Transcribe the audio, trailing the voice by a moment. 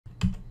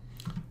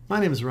My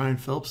name is Ryan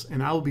Phelps,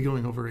 and I will be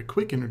going over a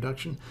quick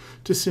introduction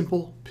to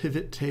simple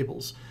pivot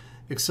tables.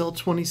 Excel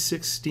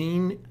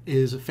 2016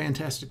 is a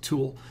fantastic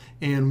tool,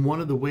 and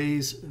one of the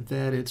ways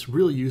that it's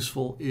really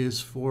useful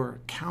is for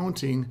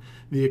counting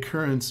the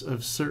occurrence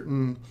of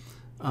certain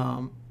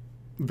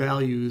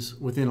values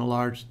within a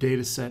large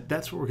data set.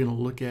 That's what we're going to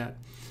look at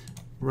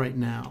right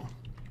now.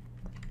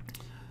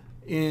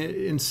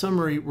 In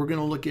summary, we're going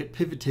to look at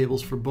pivot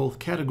tables for both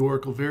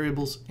categorical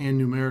variables and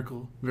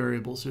numerical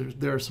variables.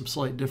 There are some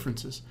slight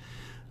differences.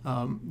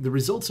 The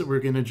results that we're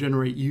going to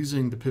generate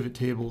using the pivot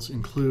tables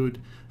include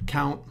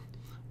count,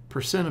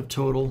 percent of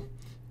total,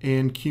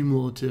 and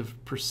cumulative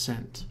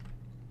percent.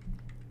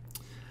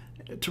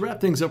 To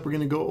wrap things up, we're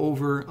going to go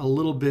over a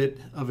little bit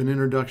of an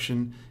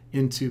introduction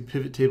into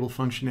pivot table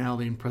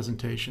functionality and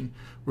presentation.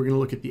 We're going to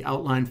look at the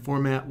outline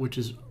format, which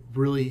is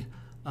really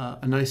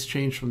a nice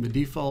change from the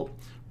default.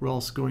 We're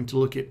also going to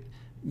look at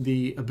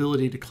the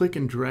ability to click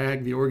and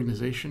drag the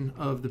organization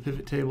of the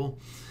pivot table,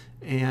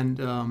 and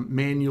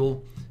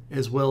manual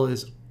as well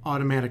as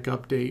automatic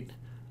update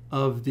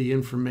of the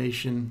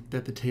information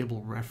that the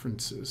table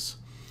references.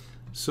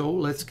 So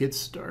let's get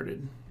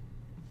started.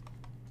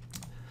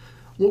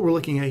 What we're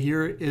looking at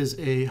here is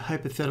a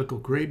hypothetical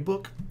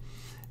gradebook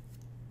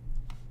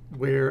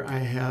where I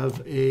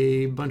have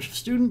a bunch of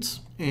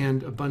students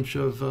and a bunch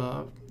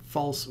of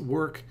false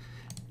work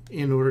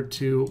in order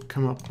to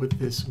come up with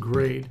this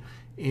grade.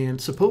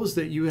 And suppose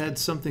that you had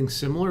something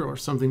similar or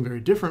something very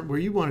different where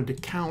you wanted to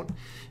count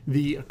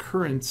the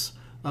occurrence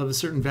of a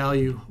certain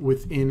value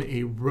within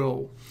a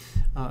row.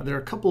 There are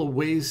a couple of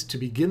ways to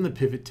begin the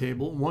pivot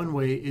table. One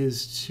way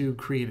is to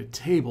create a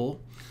table.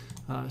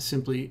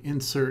 Simply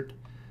insert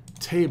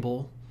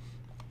table.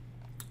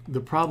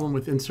 The problem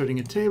with inserting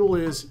a table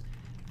is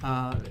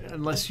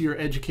unless you're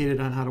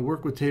educated on how to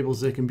work with tables,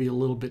 they can be a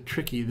little bit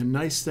tricky. The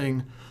nice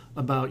thing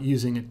about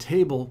using a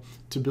table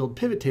to build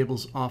pivot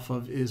tables off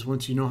of is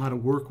once you know how to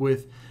work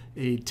with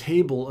a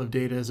table of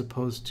data as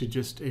opposed to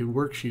just a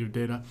worksheet of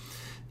data,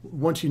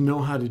 once you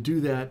know how to do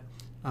that,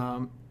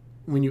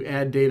 when you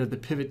add data, the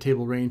pivot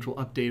table range will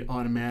update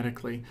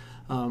automatically.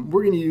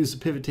 We're going to use the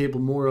pivot table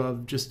more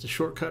of just a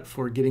shortcut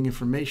for getting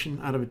information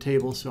out of a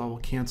table, so I will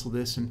cancel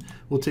this and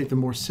we'll take the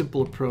more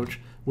simple approach,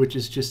 which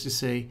is just to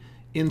say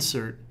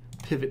insert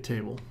pivot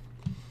table.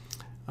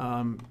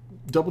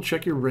 Double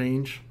check your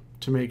range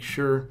to make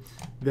sure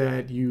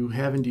that you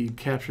have indeed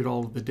captured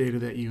all of the data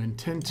that you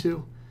intend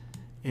to,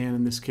 and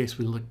in this case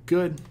we look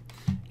good.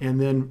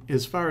 And then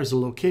as far as the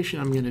location,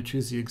 I'm going to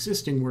choose the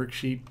existing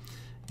worksheet,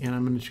 and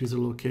I'm going to choose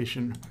a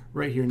location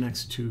right here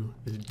next to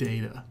the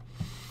data,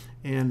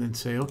 and then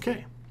say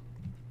OK.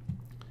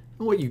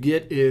 And what you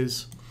get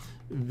is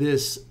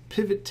this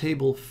pivot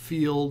table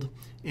field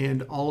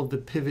and all of the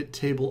pivot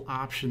table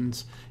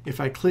options. If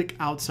I click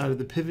outside of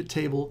the pivot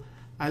table,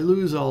 I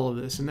lose all of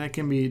this, and that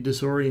can be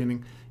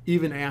disorienting.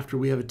 Even after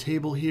we have a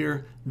table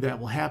here, that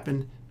will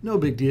happen. No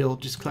big deal.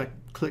 Just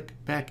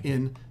click back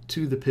in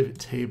to the pivot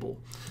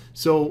table.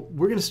 So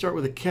we're going to start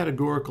with a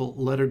categorical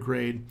letter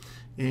grade,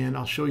 and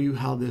I'll show you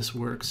how this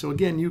works. So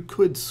again, you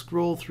could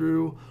scroll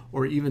through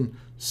or even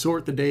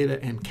sort the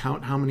data and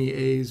count how many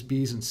A's,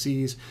 B's, and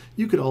C's.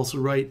 You could also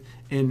write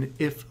an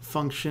if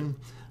function,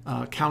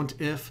 count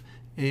if,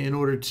 in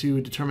order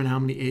to determine how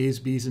many A's,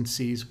 B's, and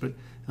C's, but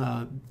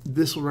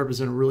this will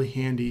represent a really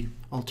handy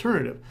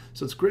alternative.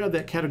 So let's grab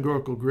that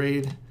categorical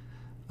grade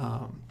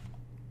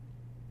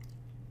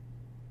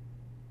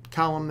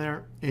column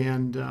there,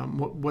 and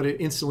what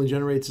it instantly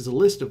generates is a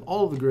list of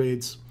all of the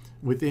grades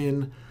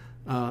within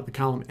the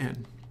column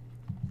N.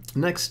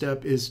 Next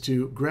step is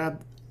to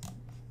grab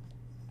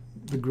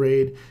the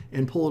grade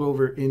and pull it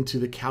over into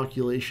the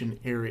calculation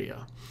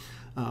area.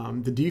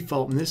 The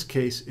default in this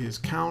case is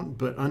count,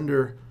 but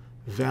under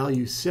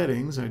value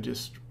settings, I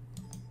just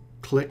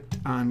clicked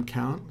on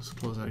count. Let's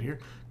close out here.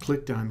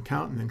 Clicked on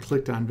count and then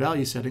clicked on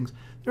value settings.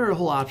 There are a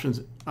whole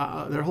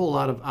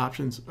lot of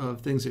options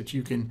of things that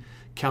you can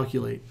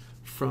calculate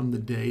from the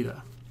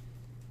data.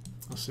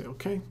 I'll say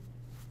OK.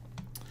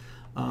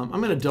 I'm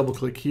going to double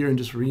click here and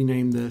just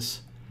rename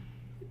this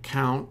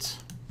count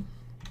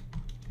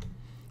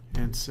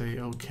and say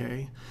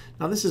OK.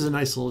 Now this is a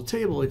nice little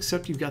table,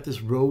 except you've got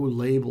this row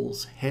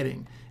labels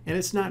heading, and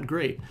it's not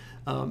great.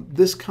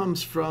 This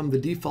comes from the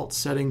default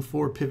setting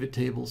for pivot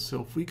tables.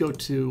 So if we go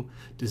to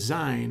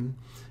design,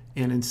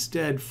 and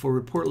instead for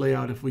report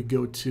layout, if we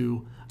go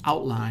to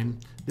outline,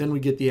 then we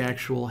get the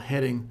actual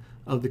heading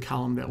of the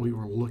column that we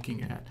were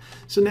looking at.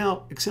 So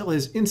now Excel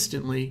has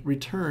instantly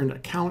returned a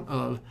count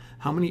of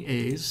how many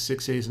A's,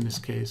 6 A's in this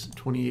case,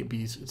 28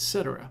 B's,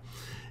 etc.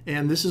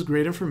 And this is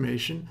great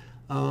information.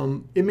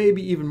 It may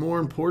be even more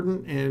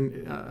important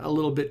and a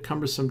little bit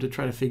cumbersome to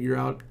try to figure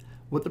out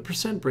what the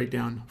percent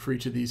breakdown for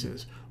each of these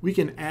is. We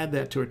can add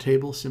that to our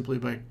table simply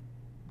by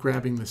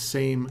grabbing the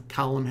same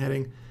column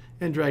heading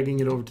and dragging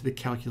it over to the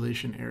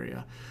calculation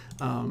area.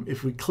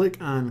 If we click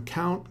on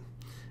count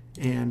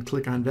and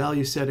click on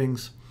value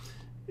settings,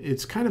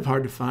 it's kind of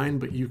hard to find,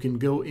 but you can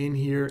go in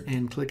here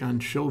and click on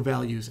show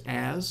values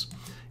as,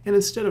 and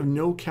instead of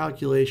no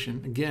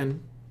calculation,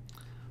 again,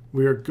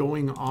 we are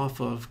going off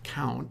of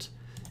count.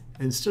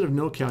 Instead of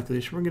no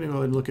calculation, we're going to go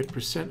ahead and look at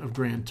percent of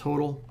grand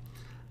total.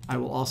 I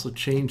will also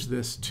change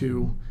this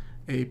to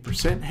a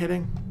percent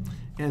heading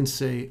and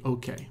say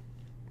OK.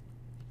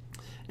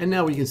 And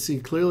now we can see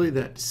clearly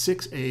that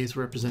 6 A's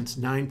represents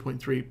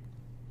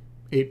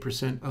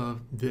 9.38%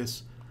 of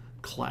this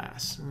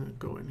class. I'm going to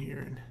go in here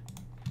and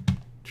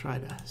try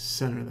to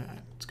center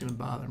that. It's going to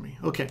bother me.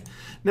 Okay,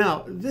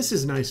 now this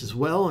is nice as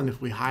well, and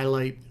if we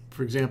highlight,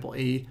 for example,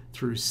 A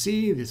through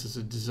C, this is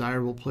a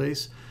desirable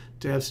place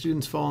to have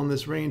students fall in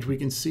this range. We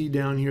can see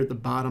down here at the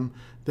bottom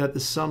that the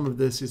sum of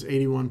this is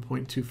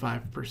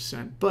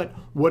 81.25%. But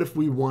what if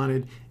we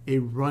wanted a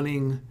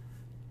running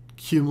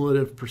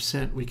cumulative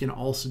percent? We can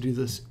also do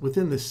this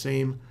within the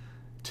same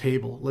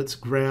table. Let's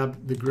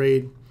grab the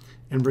grade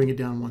and bring it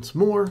down once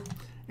more.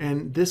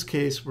 And in this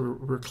case,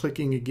 we're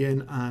clicking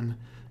again on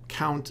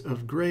count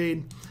of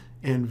grade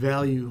and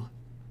value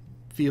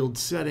field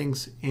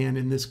settings, and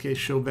in this case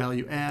show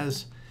value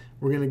as.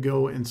 We're going to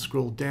go and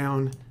scroll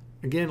down.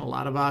 Again, a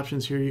lot of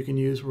options here you can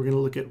use. We're going to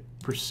look at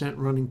percent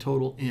running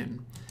total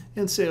in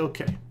and say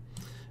OK.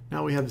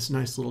 Now we have this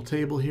nice little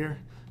table here.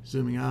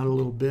 Zooming out a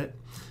little bit,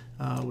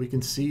 we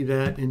can see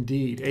that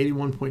indeed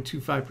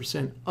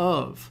 81.25%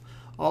 of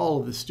all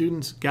of the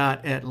students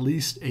got at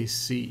least a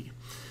C.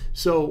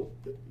 So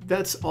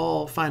that's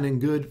all fine and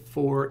good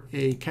for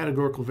a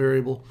categorical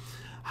variable.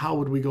 How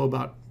would we go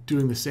about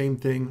doing the same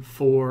thing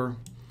for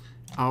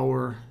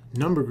our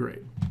number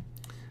grade?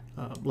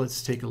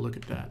 Let's take a look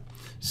at that.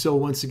 So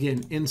once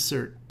again,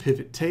 insert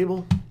pivot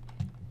table.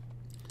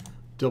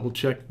 Double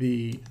check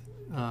that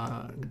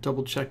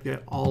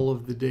all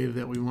of the data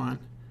that we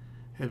want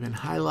have been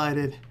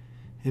highlighted.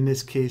 In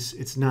this case,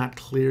 it's not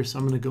clear, so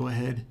I'm going to go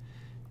ahead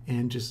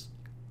and just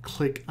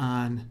click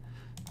on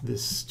the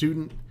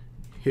student,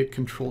 hit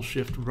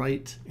Control-Shift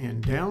right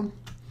and down,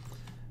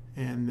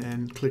 and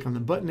then click on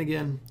the button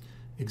again.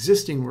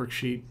 Existing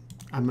worksheet,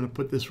 I'm going to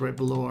put this right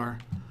below our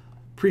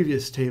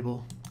previous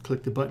table.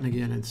 Click the button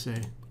again and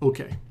say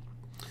OK.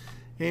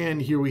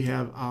 And here we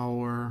have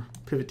our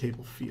pivot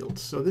table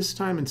fields. So this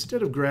time,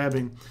 instead of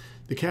grabbing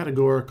the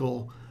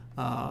categorical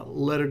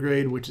letter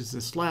grade, which is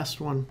this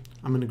last one,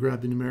 I'm going to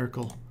grab the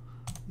numerical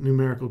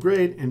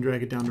grade and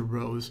drag it down to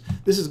rows.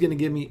 This is going to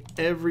give me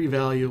every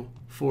value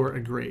for a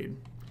grade.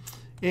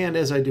 And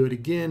as I do it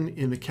again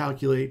in the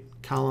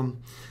calculate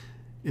column,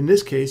 in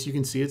this case, you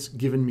can see it's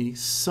given me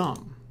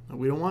sum. Now,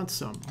 we don't want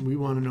sum. We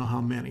want to know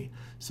how many.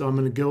 So I'm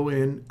going to go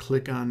in,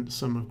 click on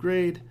sum of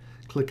grade,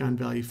 click on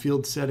value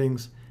field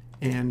settings,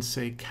 and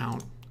say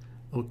count.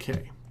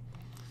 OK.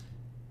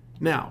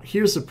 Now,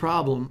 here's the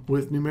problem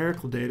with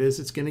numerical data is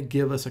it's going to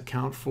give us a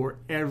count for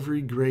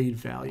every grade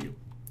value.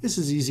 This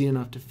is easy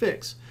enough to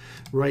fix.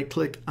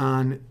 Right-click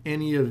on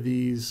any of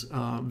these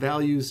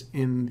values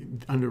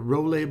under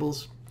row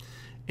labels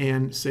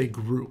and say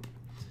group.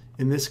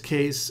 In this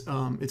case,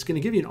 it's going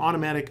to give you an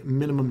automatic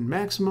minimum and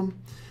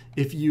maximum.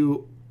 If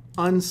you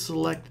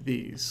unselect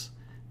these,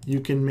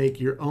 you can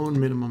make your own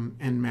minimum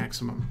and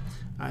maximum.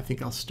 I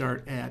think I'll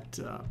start at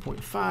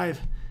 0.5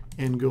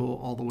 and go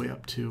all the way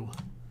up to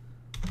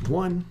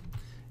 1.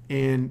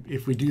 And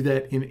if we do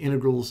that in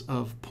integrals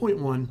of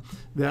 0.1,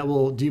 that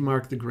will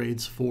demark the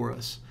grades for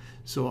us.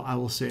 So I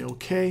will say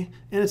OK,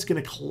 and it's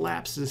going to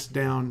collapse this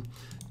down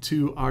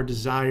to our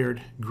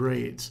desired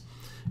grades.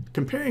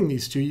 Comparing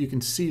these two, you can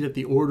see that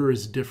the order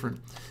is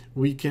different.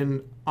 We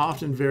can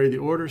often vary the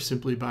order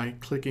simply by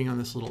clicking on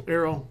this little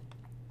arrow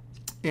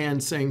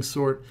and saying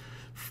sort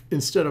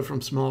instead of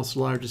from smallest to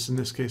largest, in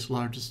this case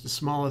largest to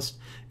smallest,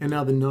 and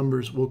now the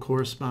numbers will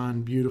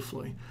correspond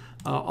beautifully.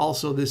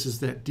 Also, this is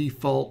that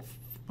default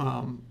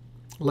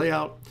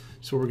layout,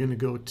 so we're going to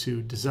go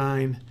to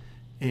design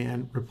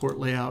and report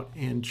layout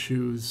and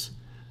choose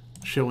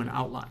show an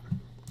outline.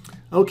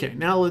 Okay,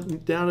 now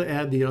to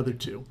add the other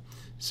two.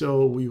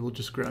 So we will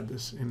just grab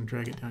this and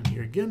drag it down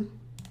here again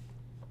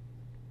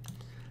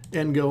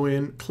and go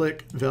in,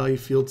 click value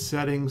field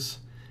settings,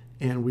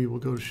 and we will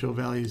go to show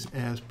values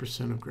as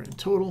percent of grand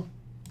total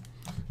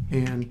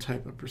and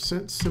type a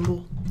percent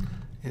symbol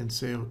and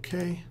say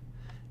OK.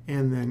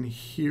 And then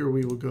here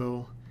we will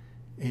go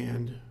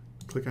and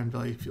click on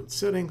value field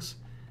settings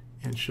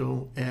and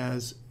show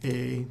as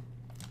a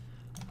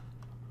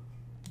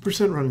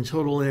percent running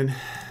total in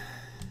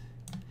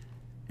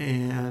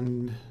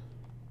and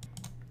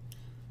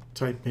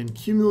type in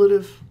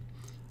cumulative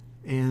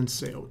and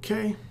say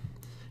OK.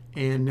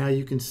 And now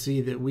you can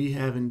see that we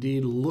have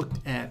indeed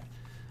looked at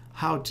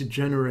how to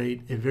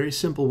generate a very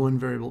simple one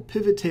variable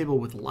pivot table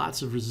with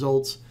lots of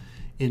results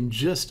in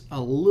just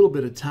a little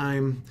bit of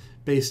time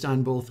based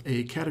on both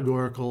a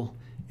categorical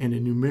and a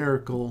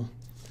numerical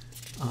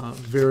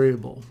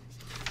variable.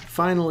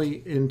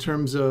 Finally, in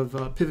terms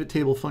of pivot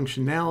table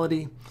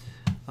functionality,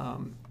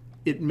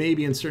 it may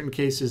be in certain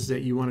cases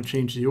that you want to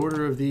change the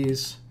order of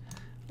these.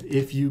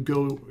 If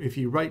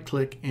you right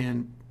click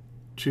and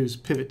choose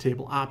pivot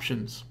table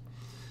options,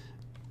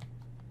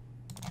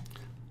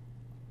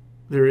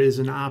 there is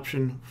an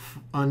option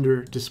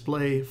under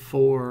display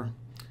for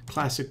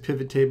classic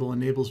pivot table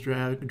enables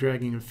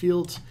dragging of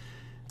fields.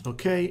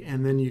 OK,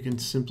 and then you can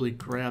simply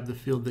grab the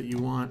field that you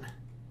want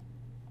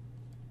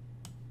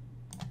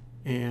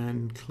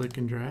and click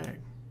and drag.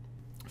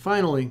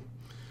 Finally, in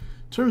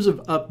terms of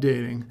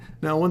updating,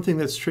 now one thing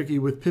that's tricky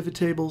with pivot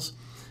tables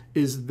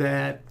is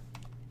that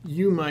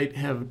you might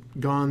have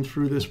gone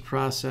through this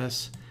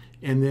process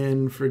and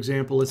then, for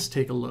example, let's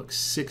take a look,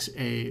 6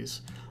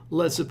 A's.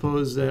 Let's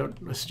suppose that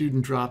a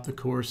student dropped the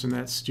course and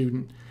that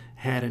student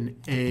had an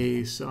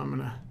A, so I'm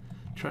going to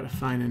try to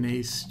find an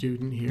A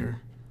student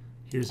here.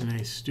 Here's an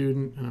A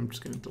student, and I'm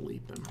just going to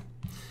delete them.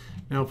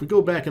 Now, if we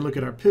go back and look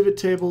at our pivot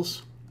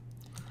tables,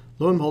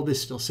 lo and behold, they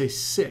still say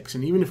 6.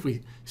 And even if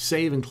we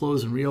save and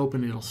close and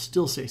reopen, it'll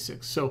still say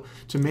 6. So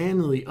to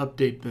manually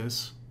update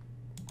this,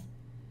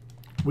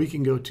 we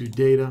can go to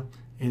Data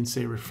and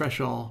say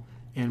Refresh All,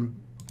 and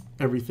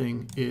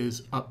everything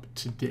is up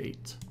to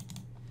date.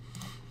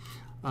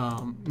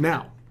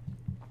 Now,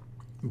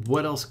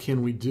 what else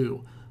can we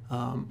do?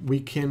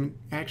 We can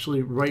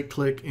actually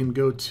right-click and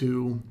go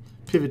to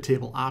Pivot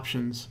Table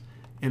Options,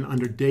 and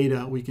under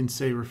Data, we can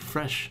say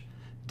Refresh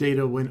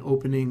Data when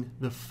opening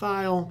the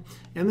file,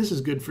 and this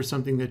is good for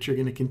something that you're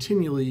going to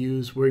continually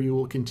use, where you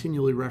will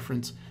continually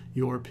reference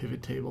your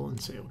pivot table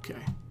and say OK.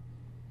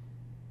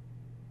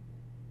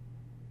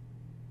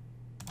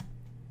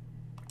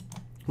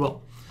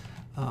 Well,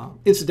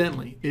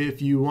 incidentally,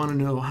 if you want to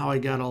know how I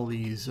got all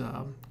these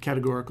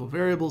categorical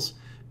variables,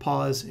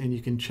 pause and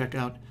you can check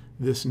out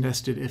this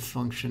nested if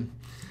function.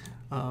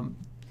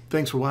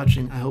 Thanks for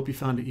watching. I hope you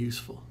found it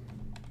useful.